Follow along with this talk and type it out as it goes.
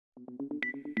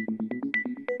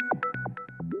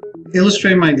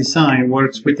Illustrate My Design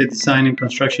works with the design and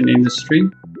construction industry.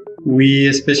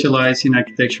 We specialize in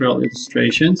architectural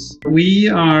illustrations. We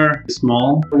are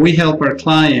small. We help our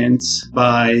clients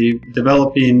by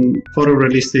developing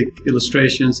photorealistic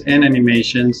illustrations and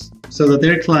animations so that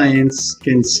their clients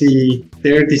can see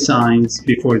their designs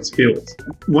before it's built.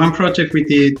 One project we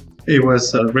did, it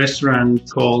was a restaurant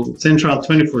called Central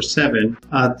 24/7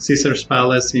 at Caesar's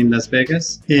Palace in Las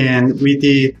Vegas. And we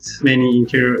did many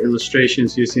interior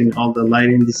illustrations using all the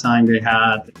lighting design they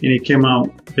had. And it came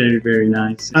out very, very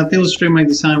nice. At Illustrate My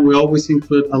Design, we always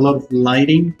include a lot of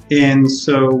lighting. And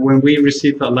so when we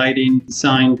receive a lighting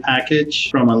design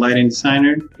package from a lighting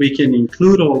designer, we can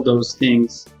include all those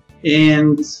things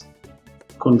and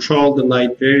control the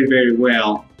light very, very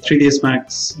well. 3ds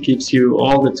Max gives you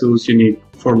all the tools you need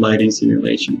for lighting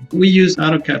simulation. We use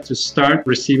AutoCAD to start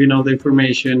receiving all the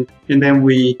information, and then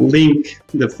we link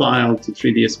the file to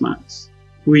 3ds Max.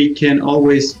 We can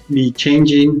always be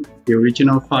changing the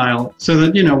original file so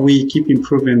that, we keep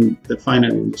improving the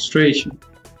final illustration.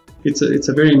 It's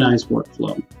a very nice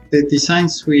workflow. The Design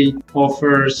Suite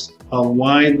offers a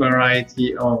wide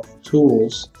variety of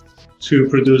tools to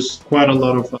produce quite a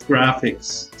lot of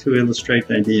graphics to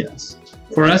illustrate ideas.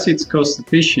 For us, it's cost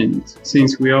efficient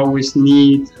since we always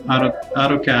need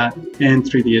AutoCAD and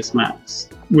 3ds Max.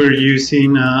 We're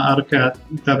using AutoCAD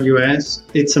WS.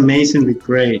 It's amazingly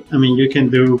great. I mean, you can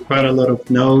do quite a lot of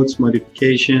notes,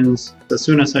 modifications. As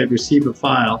soon as I receive a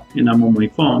file and I'm on my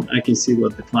phone, I can see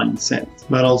what the client sent,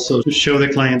 but also to show the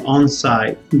client on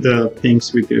site the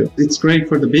things we do. It's great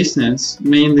for the business,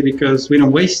 mainly because we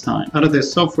don't waste time. AutoCAD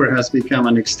software has become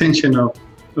an extension of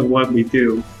what we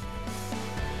do.